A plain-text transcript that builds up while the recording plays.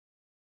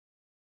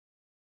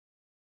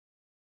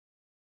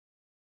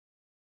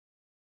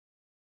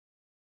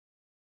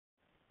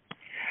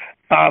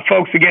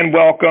Folks, again,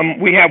 welcome.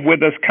 We have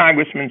with us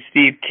Congressman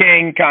Steve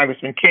King.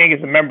 Congressman King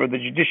is a member of the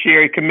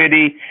Judiciary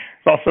Committee.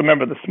 He's also a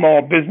member of the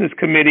Small Business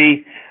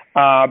Committee.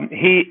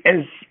 He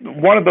is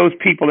one of those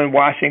people in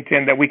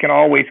Washington that we can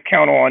always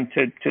count on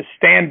to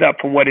stand up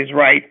for what is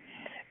right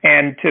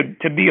and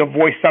to be a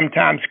voice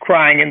sometimes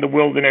crying in the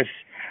wilderness.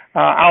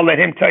 I'll let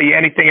him tell you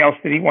anything else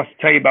that he wants to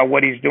tell you about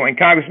what he's doing.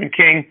 Congressman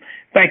King,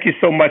 thank you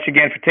so much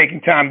again for taking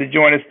time to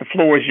join us. The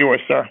floor is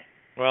yours, sir.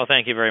 Well,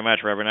 thank you very much,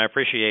 Reverend. I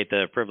appreciate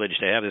the privilege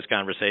to have this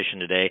conversation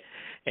today.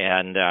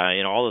 And,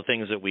 all the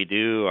things that we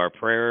do, our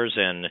prayers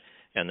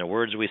and the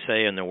words we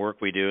say and the work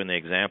we do and the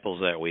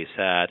examples that we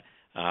set,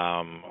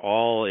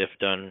 all, if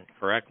done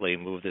correctly,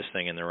 move this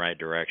thing in the right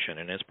direction.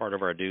 And it's part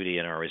of our duty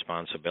and our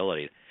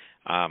responsibility.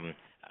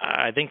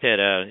 I think that,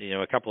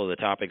 a couple of the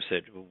topics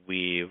that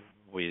we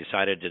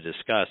decided to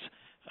discuss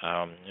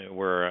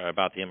were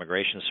about the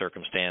immigration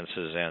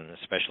circumstances and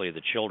especially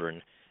the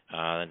children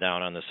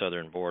down on the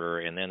southern border,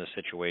 and then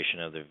the situation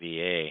of the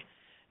VA.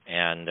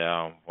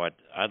 And what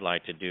I'd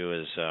like to do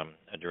is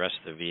address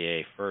the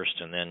VA first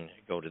and then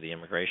go to the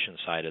immigration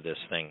side of this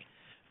thing.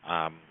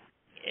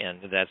 And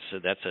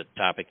that's a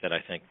topic that I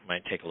think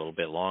might take a little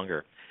bit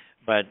longer.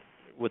 But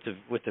with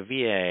the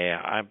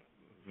VA, I've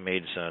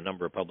made a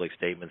number of public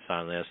statements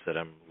on this that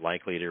I'm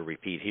likely to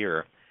repeat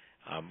here.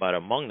 But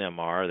among them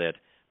are that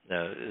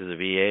the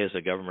VA is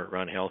a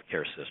government-run health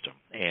care system,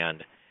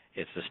 and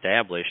it's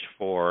established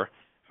for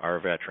our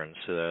veterans,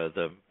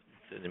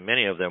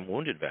 many of them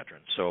wounded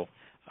veterans. So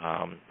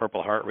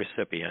Purple Heart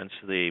recipients,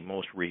 the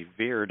most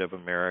revered of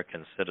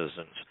American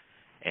citizens.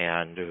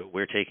 And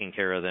we're taking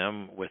care of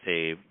them with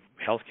a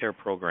health care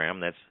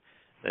program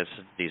that's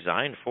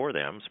designed for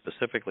them,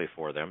 specifically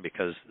for them,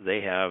 because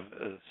they have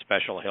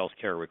special health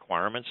care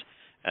requirements,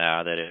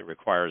 that it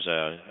requires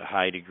a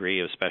high degree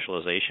of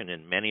specialization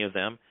in many of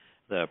them.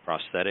 The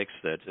prosthetics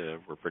that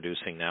we're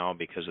producing now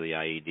because of the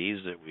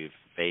IEDs that we've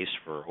faced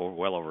for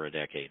well over a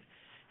decade.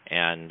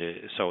 And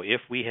so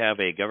if we have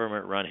a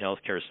government-run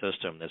healthcare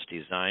system that's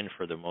designed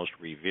for the most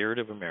revered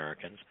of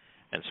Americans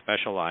and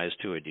specialized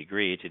to a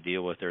degree to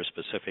deal with their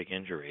specific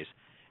injuries,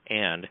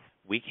 and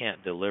we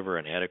can't deliver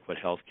an adequate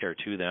health care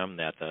to them,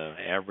 that the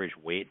average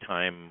wait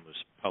time was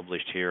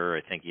published here,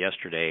 I think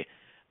yesterday,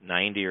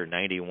 90 or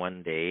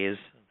 91 days,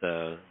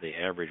 the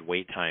average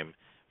wait time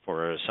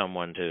for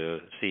someone to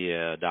see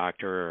a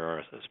doctor or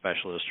a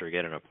specialist or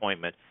get an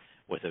appointment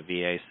with a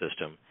VA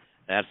system.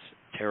 That's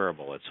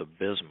terrible. It's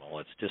abysmal.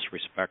 It's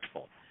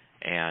disrespectful.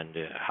 And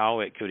how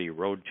it could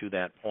erode to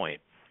that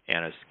point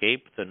and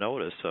escape the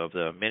notice of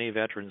the many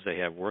veterans they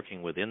have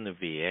working within the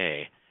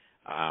VA,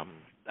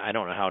 I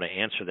don't know how to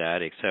answer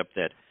that except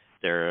that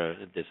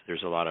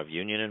there's a lot of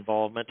union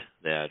involvement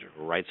that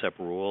writes up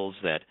rules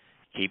that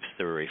keeps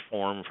the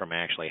reform from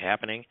actually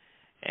happening,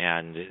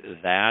 and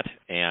that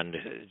and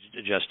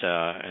just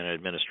an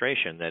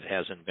administration that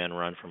hasn't been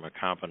run from a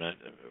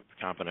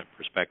competent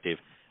perspective,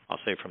 I'll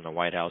say from the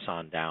White House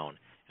on down.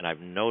 And I've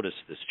noticed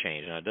this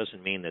change. And it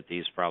doesn't mean that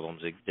these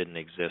problems didn't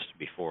exist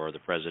before the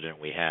president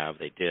we have.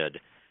 They did.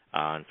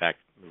 In fact,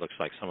 it looks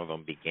like some of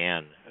them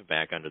began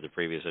back under the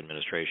previous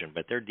administration.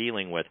 But they're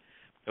dealing with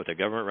a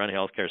government-run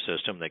healthcare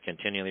system that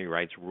continually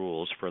writes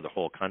rules for the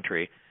whole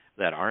country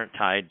that aren't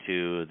tied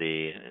to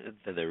the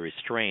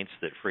restraints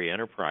that free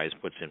enterprise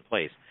puts in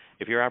place.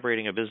 If you're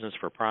operating a business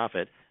for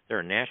profit, there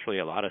are naturally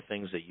a lot of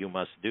things that you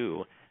must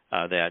do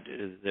that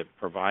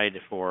provide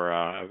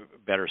for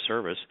better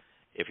service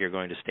if you're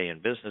going to stay in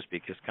business,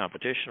 because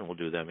competition will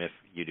do them if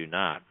you do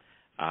not.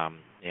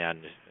 And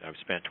I've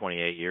spent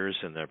 28 years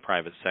in the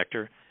private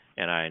sector,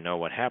 and I know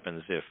what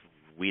happens if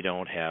we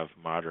don't have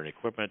modern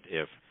equipment,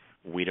 if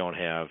we don't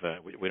have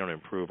we don't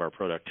improve our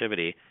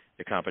productivity.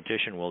 The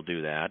competition will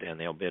do that, and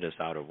they'll bid us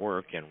out of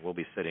work, and we'll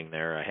be sitting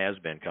there a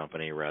has-been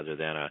company rather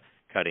than a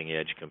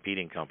cutting-edge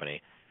competing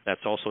company.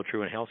 That's also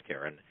true in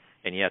healthcare,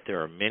 and yet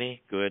there are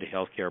many good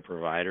healthcare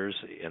providers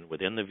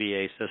within the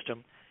VA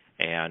system,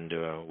 and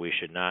we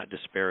should not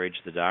disparage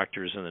the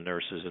doctors and the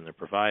nurses and the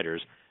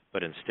providers,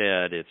 but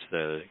instead it's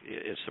the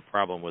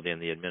problem within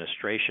the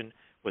administration,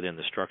 within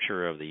the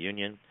structure of the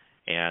union,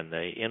 and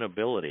the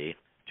inability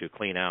to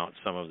clean out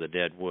some of the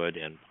dead wood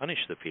and punish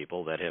the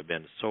people that have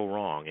been so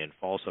wrong in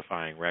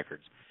falsifying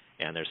records.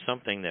 And there's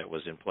something that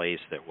was in place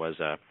that was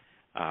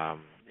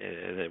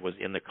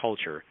in the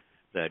culture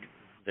that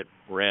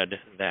bred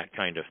that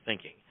kind of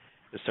thinking.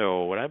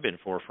 So what I've been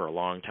for a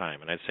long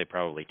time, and I'd say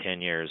probably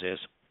 10 years, is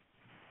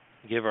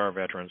give our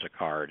veterans a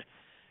card,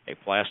 a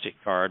plastic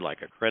card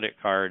like a credit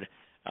card,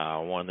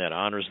 one that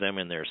honors them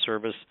in their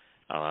service.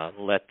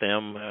 Let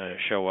them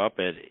show up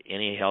at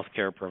any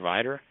healthcare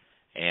provider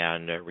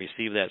and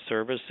receive that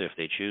service if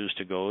they choose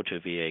to go to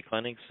VA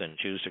clinics and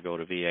choose to go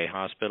to VA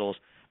hospitals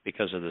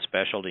because of the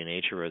specialty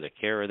nature of the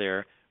care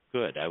there.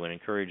 Good. I would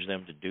encourage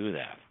them to do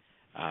that.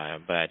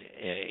 But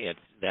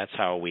that's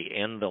how we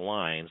end the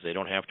lines. They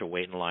don't have to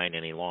wait in line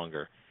any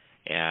longer.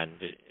 And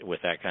with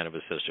that kind of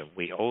a system,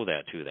 we owe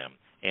that to them.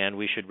 And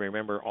we should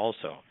remember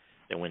also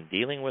that when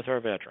dealing with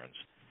our veterans,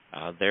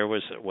 there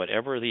was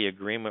whatever the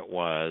agreement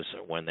was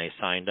when they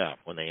signed up,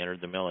 when they entered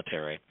the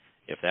military,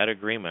 if that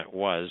agreement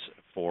was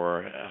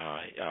for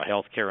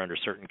health care under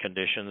certain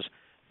conditions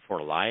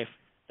for life,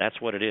 that's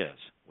what it is.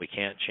 We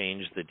can't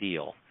change the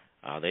deal.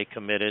 They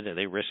committed,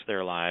 they risked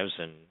their lives,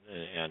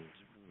 and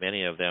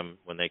many of them,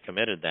 when they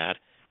committed that,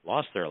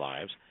 lost their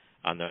lives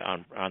on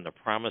the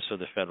promise of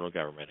the federal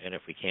government. And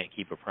if we can't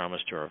keep a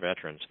promise to our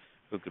veterans,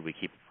 who could we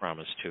keep a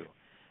promise to?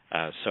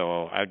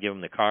 So I'd give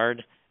them the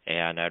card,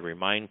 and I'd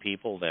remind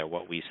people that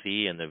what we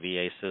see in the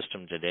VA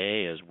system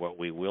today is what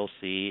we will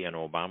see in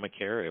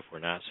Obamacare if we're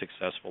not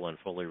successful in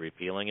fully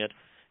repealing it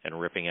and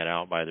ripping it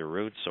out by the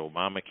roots. So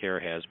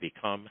Obamacare has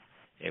become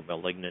a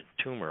malignant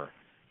tumor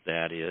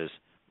that is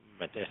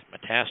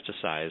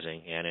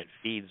metastasizing, and it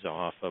feeds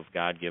off of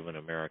God-given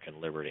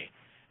American liberty.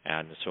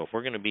 And so if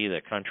we're going to be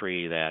the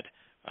country that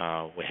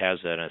has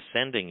an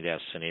ascending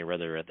destiny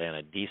rather than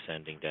a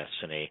descending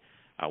destiny,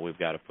 we've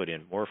got to put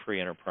in more free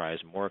enterprise,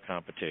 more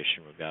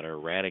competition. We've got to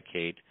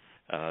eradicate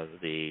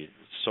the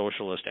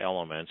socialist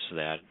elements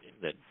that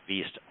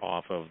feast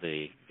off of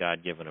the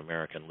God-given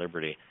American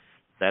liberty.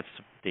 That's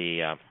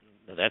the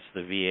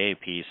VA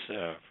piece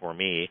for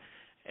me.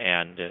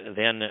 And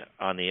then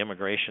on the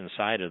immigration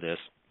side of this,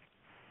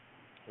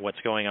 what's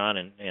going on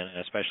in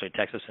especially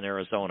Texas and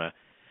Arizona,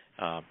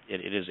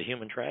 it is a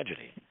human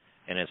tragedy.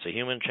 And it's a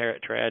human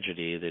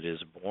tragedy that is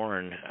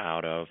born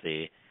out of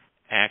the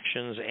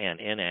actions and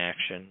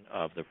inaction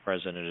of the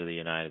President of the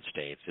United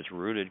States. It's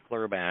rooted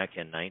clear back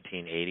in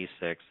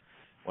 1986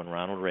 when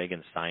Ronald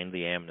Reagan signed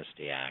the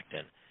Amnesty Act.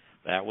 And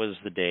that was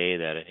the day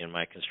that in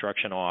my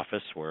construction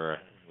office, where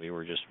we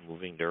were just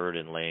moving dirt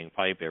and laying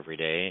pipe every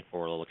day,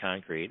 pour a little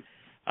concrete,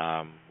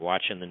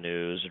 watching the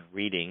news and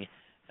reading,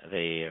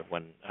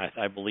 when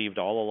I believed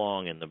all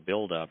along in the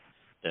buildup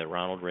that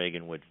Ronald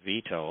Reagan would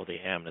veto the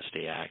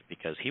Amnesty Act,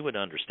 because he would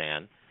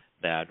understand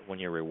that when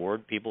you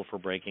reward people for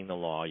breaking the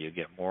law, you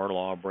get more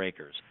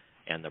lawbreakers.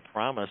 And the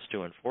promise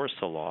to enforce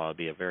the law would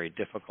be a very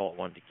difficult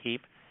one to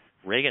keep.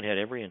 Reagan had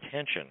every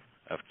intention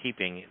of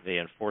keeping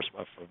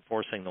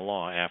enforcing the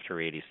law after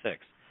 '86.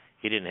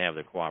 He didn't have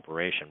the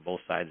cooperation.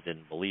 Both sides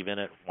didn't believe in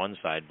it. One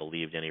side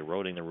believed in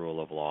eroding the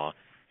rule of law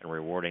and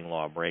rewarding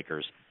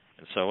lawbreakers.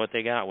 And so what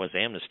they got was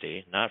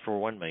amnesty, not for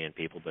 1 million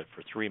people, but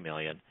for 3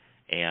 million.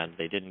 And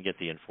they didn't get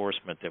the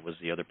enforcement that was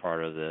the other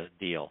part of the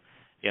deal.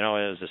 You know,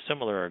 it was a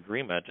similar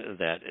agreement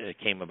that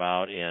came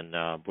about in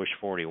Bush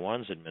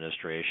 41's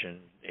administration,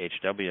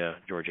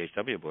 George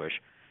H.W. Bush,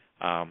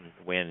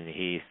 when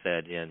he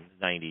said in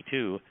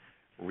 '92,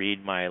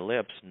 "Read my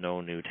lips,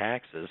 no new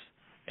taxes,"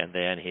 and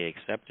then he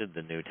accepted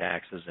the new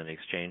taxes in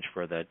exchange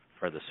for the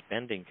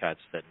spending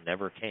cuts that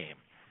never came.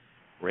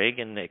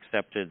 Reagan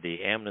accepted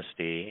the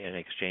amnesty in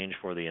exchange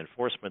for the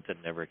enforcement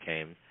that never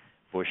came.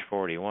 Bush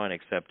 41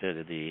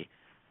 accepted the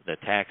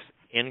tax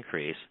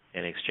increase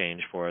in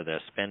exchange for the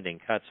spending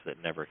cuts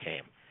that never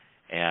came.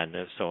 And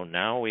so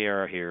now we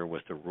are here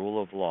with the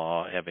rule of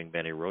law having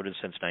been eroded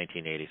since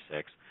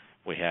 1986.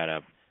 We had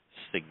a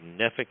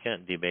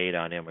significant debate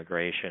on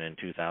immigration in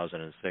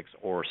 2006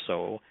 or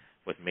so,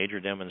 with major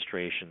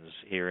demonstrations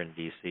here in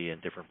D.C. and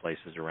different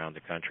places around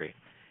the country.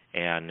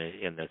 And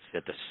at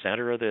the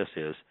center of this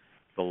is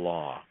the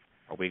law.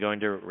 Are we going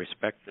to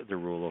respect the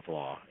rule of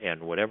law?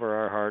 And whatever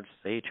our hearts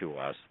say to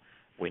us,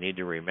 we need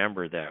to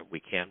remember that we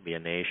can't be a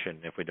nation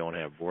if we don't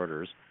have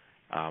borders.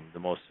 The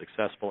most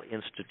successful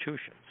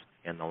institutions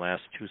in the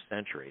last 2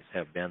 centuries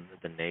have been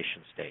the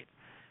nation state.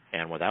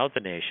 And without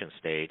the nation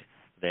state,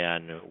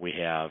 then we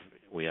have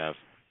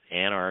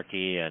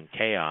anarchy and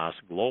chaos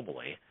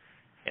globally.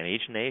 And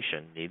each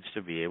nation needs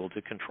to be able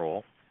to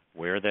control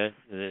where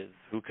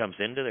who comes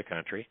into the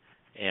country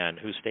and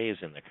who stays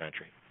in the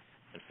country.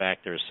 In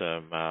fact, there's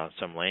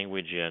some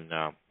language in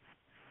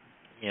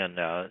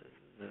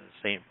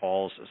St.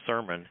 Paul's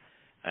sermon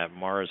at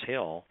Mars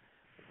Hill,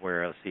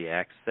 where it's the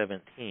Acts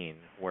 17,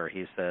 where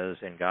he says,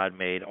 "And God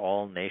made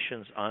all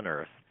nations on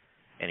earth,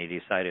 and he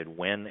decided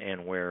when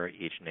and where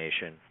each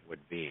nation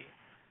would be."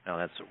 Now,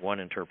 that's one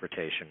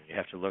interpretation. You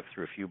have to look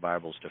through a few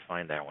Bibles to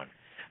find that one.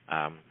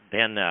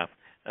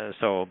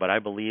 But I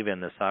believe in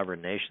the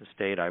sovereign nation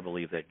state. I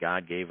believe that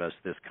God gave us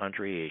this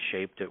country. He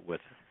shaped it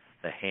with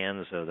the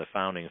hands of the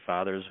founding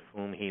fathers,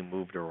 whom he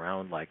moved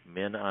around like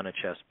men on a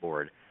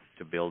chessboard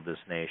to build this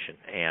nation.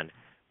 And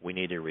we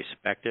need to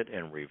respect it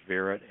and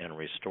revere it and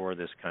restore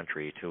this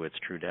country to its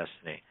true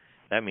destiny.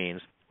 That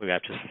means we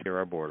have to secure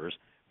our borders.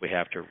 We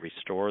have to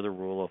restore the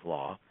rule of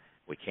law.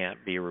 We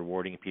can't be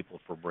rewarding people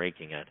for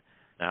breaking it.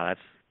 Now,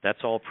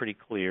 that's all pretty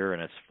clear,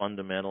 and it's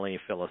fundamentally,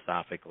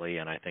 philosophically,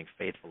 and I think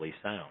faithfully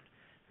sound.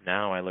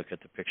 Now I look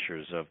at the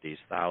pictures of these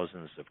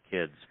thousands of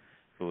kids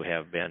who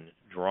have been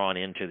drawn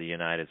into the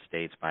United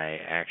States by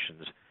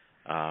actions,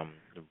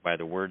 by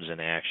the words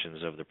and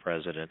actions of the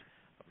president,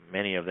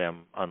 many of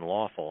them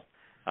unlawful.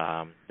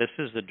 This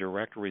is the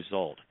direct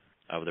result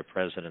of the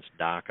president's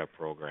DACA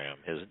program,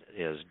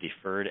 his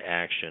deferred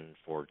action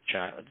for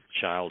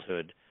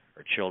childhood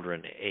or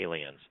children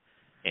aliens.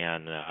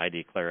 And I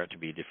declare it to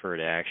be deferred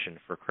action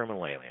for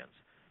criminal aliens,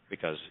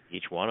 because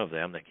each one of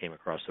them that came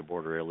across the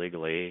border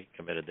illegally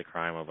committed the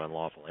crime of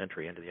unlawful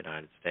entry into the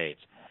United States.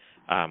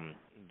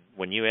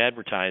 when you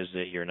advertise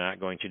that you're not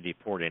going to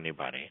deport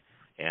anybody,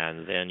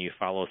 and then you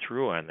follow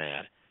through on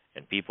that,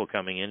 and people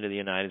coming into the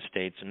United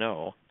States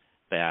know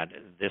that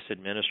this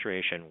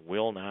administration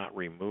will not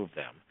remove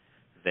them,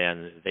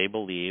 then they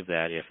believe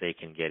that if they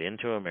can get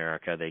into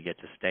America, they get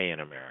to stay in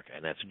America.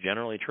 And that's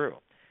generally true.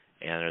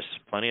 And there's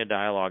plenty of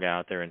dialogue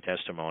out there and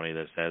testimony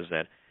that says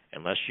that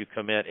unless you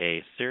commit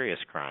a serious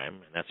crime,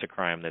 and that's a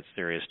crime that's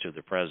serious to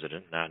the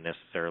president, not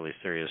necessarily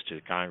serious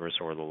to Congress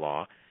or the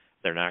law,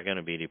 they're not going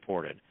to be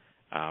deported.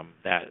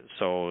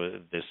 So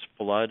this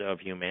flood of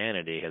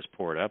humanity has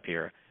poured up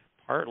here,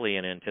 partly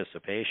in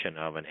anticipation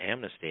of an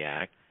amnesty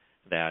act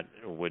that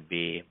would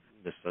be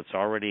this. That's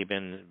already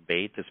been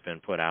bait that's been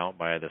put out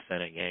by the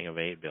Senate Gang of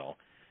Eight bill,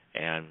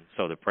 and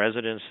so the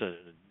president's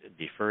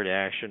deferred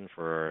action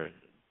for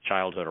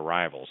childhood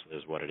arrivals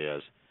is what it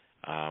is.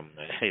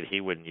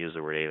 He wouldn't use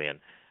the word alien.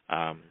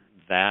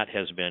 That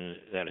has been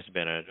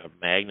a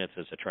magnet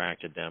that's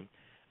attracted them.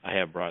 I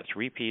have brought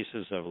 3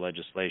 pieces of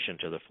legislation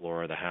to the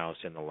floor of the House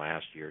in the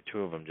last year,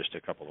 2 of them just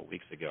a couple of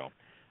weeks ago.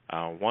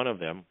 One of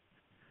them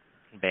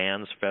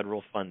bans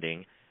federal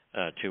funding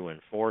to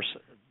enforce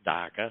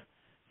DACA,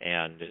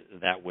 and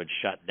that would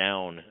shut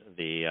down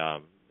the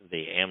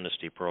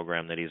amnesty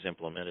program that he's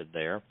implemented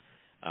there.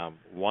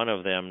 One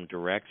of them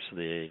directs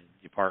the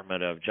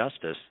Department of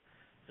Justice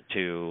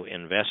to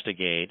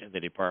investigate the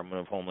Department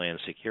of Homeland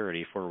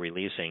Security for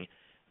releasing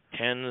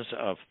tens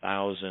of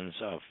thousands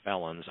of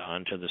felons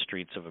onto the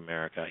streets of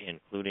America,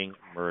 including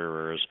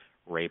murderers,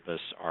 rapists,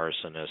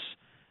 arsonists,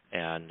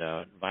 and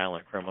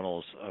violent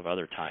criminals of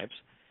other types.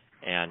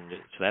 And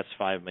so that's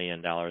 $5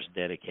 million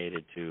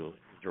dedicated to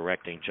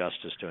directing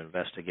justice to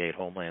investigate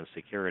Homeland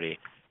Security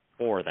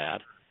for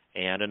that.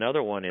 And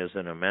another one is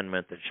an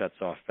amendment that shuts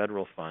off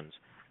federal funds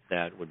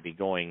that would be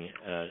going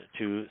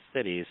to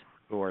cities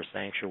who are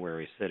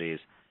sanctuary cities,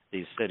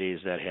 these cities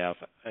that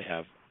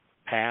have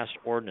passed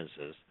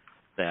ordinances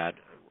that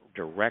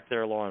direct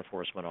their law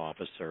enforcement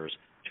officers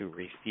to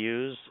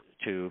refuse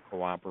to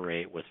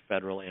cooperate with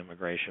federal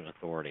immigration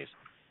authorities.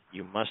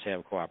 You must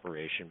have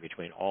cooperation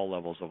between all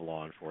levels of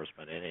law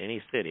enforcement, and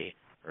any city,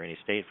 or any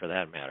state for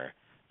that matter,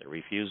 that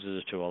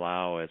refuses to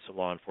allow its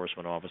law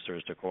enforcement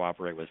officers to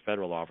cooperate with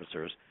federal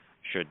officers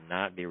should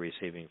not be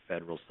receiving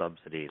federal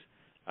subsidies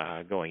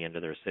going into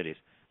their cities.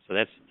 So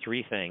that's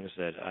 3 things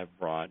that I've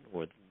brought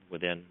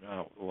within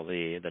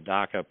the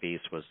DACA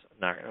piece was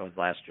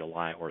last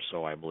July or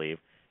so, I believe,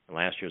 in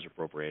last year's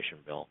appropriation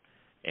bill,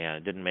 and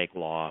it didn't make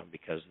law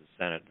because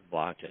the Senate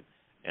blocked it,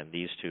 and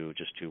these 2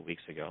 just 2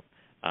 weeks ago.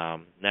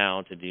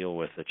 Now to deal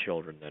with the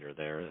children that are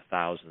there, the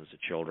thousands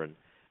of children,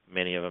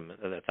 many of them,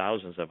 the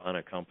thousands of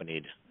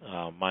unaccompanied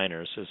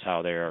minors is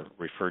how they are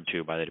referred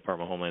to by the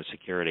Department of Homeland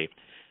Security.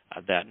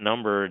 That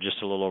number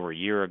just a little over a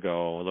year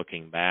ago,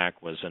 looking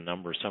back, was a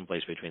number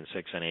someplace between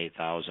 6,000 and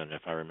 8,000,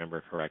 if I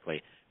remember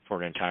correctly,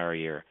 for an entire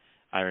year.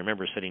 I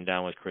remember sitting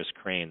down with Chris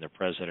Crane, the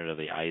president of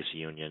the ICE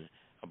union,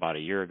 about a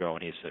year ago,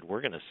 and he said,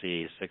 we're going to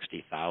see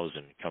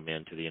 60,000 come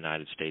into the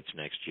United States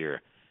next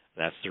year.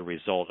 That's the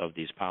result of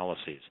these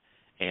policies.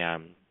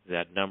 And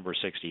that number,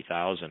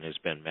 60,000, has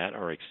been met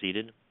or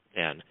exceeded,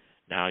 and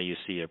now you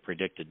see a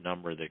predicted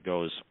number that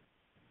goes,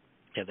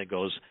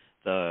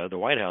 the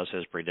White House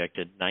has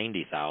predicted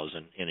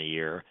 90,000 in a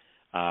year.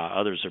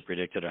 Others have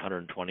predicted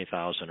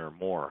 120,000 or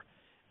more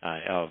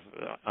of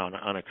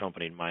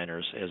unaccompanied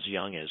minors as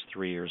young as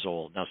 3 years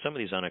old. Now, some of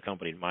these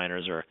unaccompanied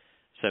minors are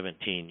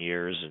 17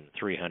 years and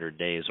 300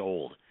 days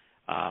old.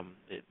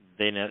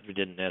 They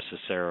didn't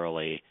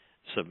necessarily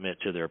submit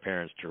to their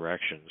parents'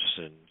 directions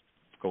and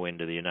go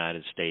into the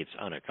United States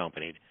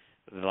unaccompanied.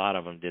 A lot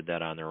of them did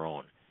that on their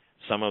own.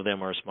 Some of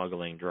them are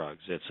smuggling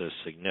drugs. It's a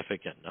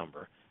significant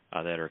number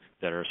that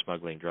are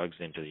smuggling drugs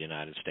into the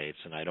United States,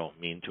 and I don't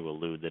mean to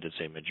allude that it's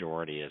a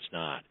majority. It's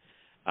not.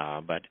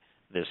 But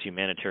this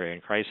humanitarian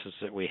crisis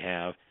that we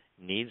have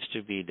needs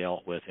to be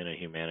dealt with in a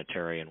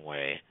humanitarian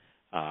way,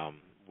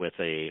 with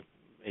a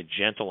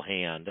gentle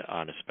hand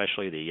on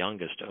especially the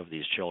youngest of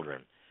these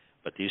children.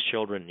 But these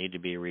children need to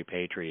be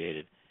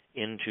repatriated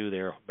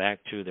back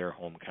to their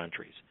home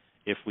countries.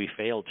 If we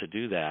fail to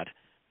do that,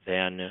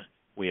 then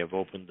we have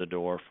opened the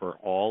door for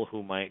all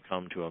who might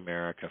come to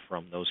America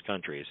from those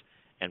countries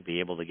and be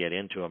able to get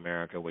into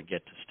America would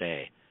get to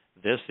stay.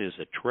 This is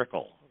a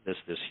trickle. This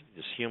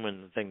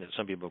human thing that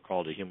some people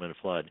call the human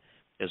flood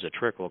is a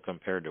trickle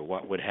compared to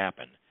what would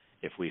happen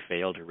if we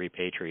fail to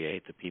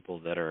repatriate the people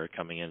that are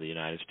coming into the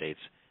United States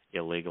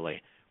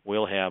illegally.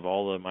 We'll have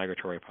all the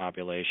migratory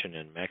population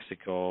in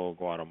Mexico,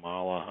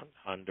 Guatemala,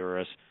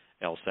 Honduras,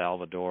 El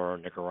Salvador,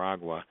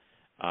 Nicaragua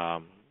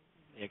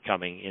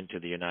coming into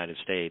the United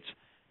States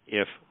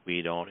if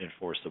we don't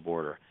enforce the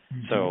border.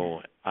 Mm-hmm.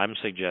 So I'm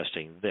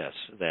suggesting this,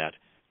 that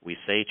we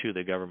say to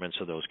the governments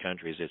of those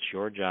countries, it's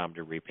your job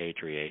to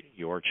repatriate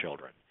your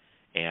children.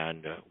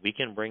 And we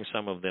can bring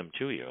some of them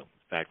to you.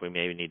 In fact, we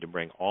may need to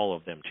bring all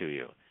of them to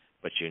you.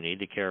 But you need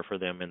to care for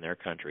them in their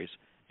countries,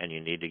 and you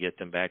need to get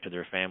them back to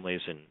their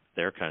families in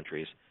their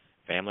countries.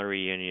 Family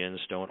reunions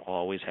don't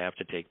always have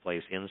to take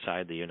place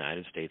inside the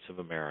United States of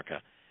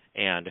America.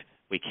 And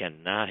we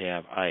cannot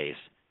have ICE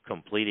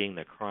completing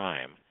the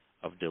crime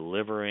of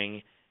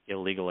delivering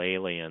illegal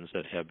aliens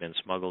that have been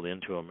smuggled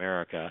into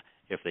America.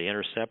 If they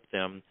intercept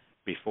them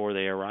before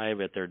they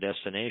arrive at their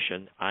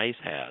destination, ICE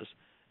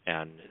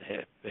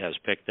has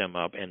picked them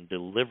up and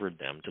delivered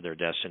them to their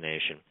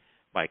destination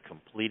by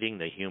completing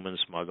the human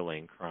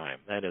smuggling crime.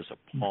 That is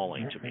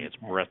appalling to me. It's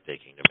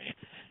breathtaking to me.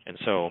 And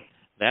so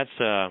that's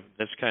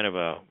kind of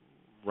a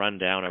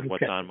rundown of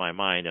what's on my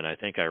mind, and I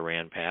think I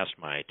ran past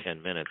my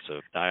 10 minutes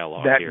of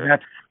dialogue here.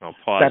 I'll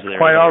pause there. That's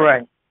quite all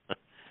right.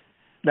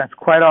 That's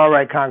quite all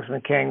right,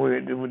 Congressman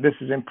King. This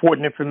is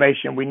important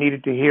information. We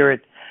needed to hear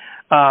it.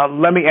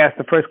 Let me ask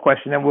the first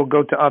question, then we'll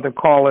go to other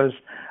callers.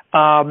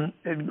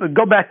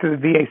 Go back to the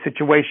VA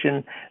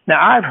situation. Now,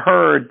 I've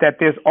heard that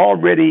there's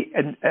already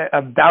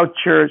a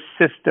voucher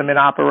system in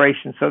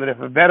operation so that if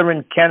a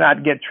veteran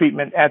cannot get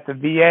treatment at the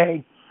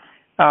VA,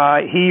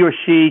 he or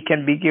she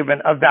can be given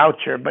a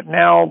voucher. But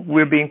now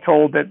we're being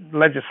told that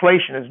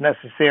legislation is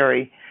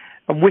necessary,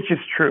 which is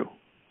true.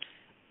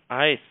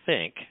 I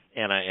think,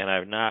 and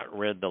I've not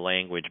read the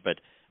language, but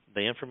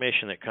the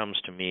information that comes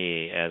to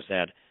me is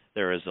that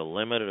there is a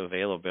limited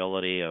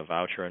availability of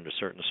voucher under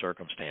certain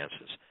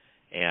circumstances.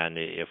 And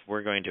if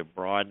we're going to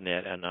broaden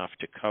it enough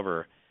to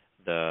cover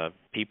the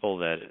people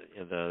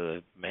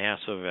the mass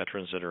of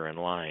veterans that are in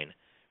line,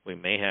 we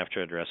may have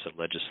to address it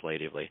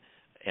legislatively.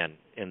 And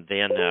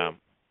then,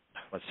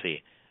 let's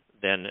see,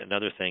 then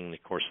another thing,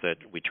 of course, that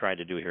we tried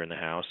to do here in the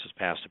House is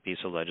pass a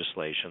piece of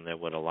legislation that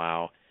would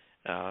allow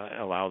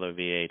the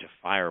VA to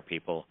fire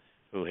people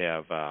who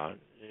have,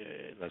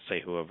 let's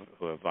say, who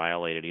have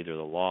violated either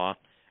the law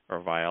or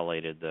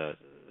violated the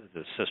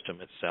system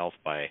itself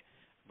by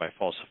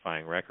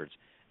falsifying records.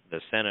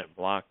 The Senate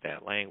blocked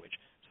that language.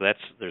 So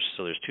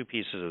there's two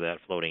pieces of that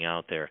floating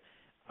out there.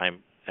 I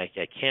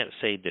can't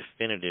say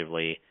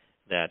definitively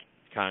that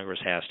Congress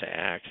has to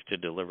act to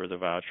deliver the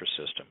voucher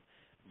system,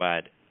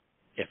 but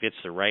if it's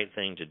the right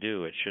thing to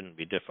do, it shouldn't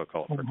be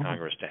difficult for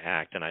Congress to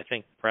act. And I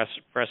think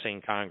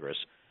pressing Congress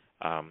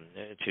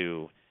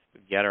to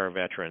get our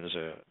veterans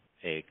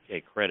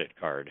a credit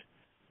card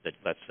that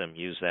lets them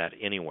use that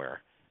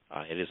anywhere.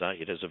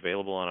 It is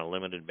available on a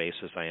limited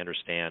basis, I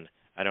understand.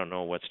 I don't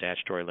know what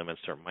statutory limits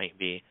there might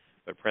be,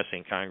 but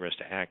pressing Congress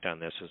to act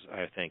on this is,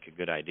 I think, a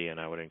good idea, and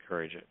I would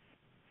encourage it.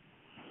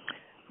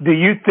 Do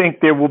you think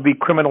there will be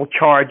criminal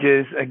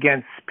charges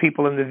against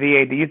people in the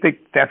VA? Do you think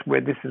that's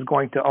where this is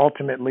going to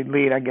ultimately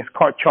lead? I guess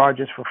court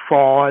charges for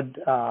fraud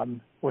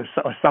or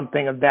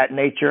something of that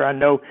nature. I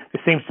know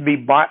there seems to be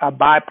a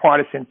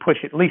bipartisan push,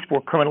 at least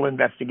for criminal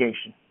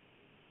investigation.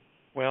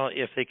 Well,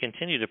 if they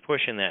continue to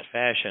push in that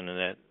fashion,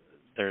 and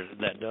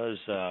that does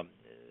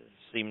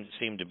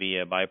seem to be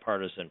a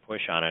bipartisan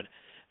push on it,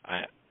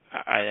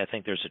 I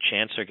think there's a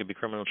chance there could be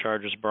criminal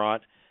charges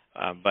brought.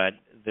 But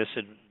this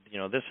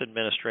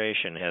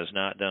administration has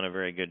not done a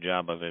very good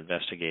job of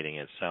investigating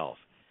itself.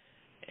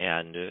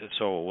 And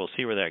so we'll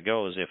see where that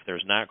goes. If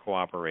there's not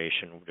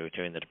cooperation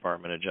between the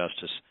Department of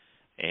Justice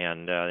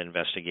and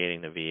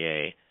investigating the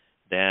VA,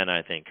 then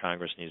I think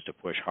Congress needs to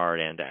push hard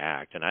and to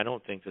act. And I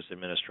don't think this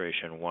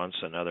administration wants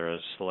another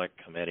select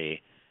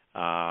committee,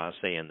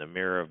 say in the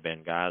mirror of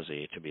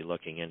Benghazi, to be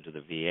looking into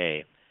the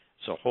VA.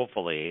 So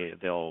hopefully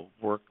they'll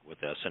work with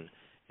this. And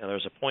there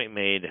was a point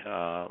made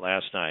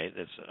last night,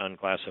 it's an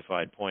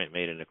unclassified point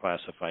made in a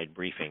classified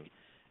briefing,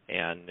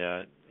 and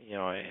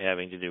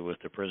having to do with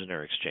the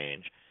prisoner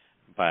exchange.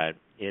 But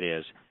it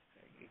is,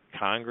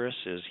 Congress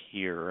is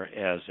here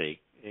as a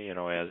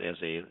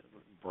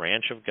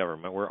branch of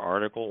government. We're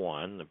Article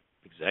 1, the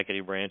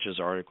executive branch is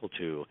Article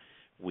 2.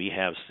 We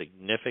have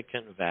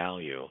significant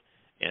value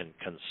in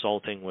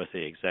consulting with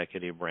the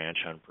executive branch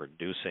on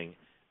producing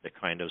the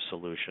kind of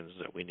solutions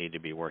that we need to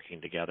be working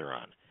together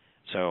on.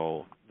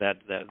 So that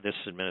this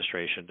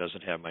administration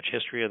doesn't have much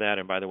history of that,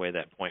 and by the way,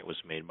 that point was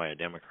made by a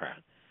Democrat.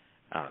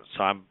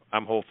 So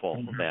I'm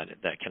hopeful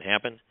that can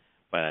happen,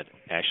 but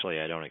actually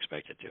I don't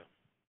expect it to.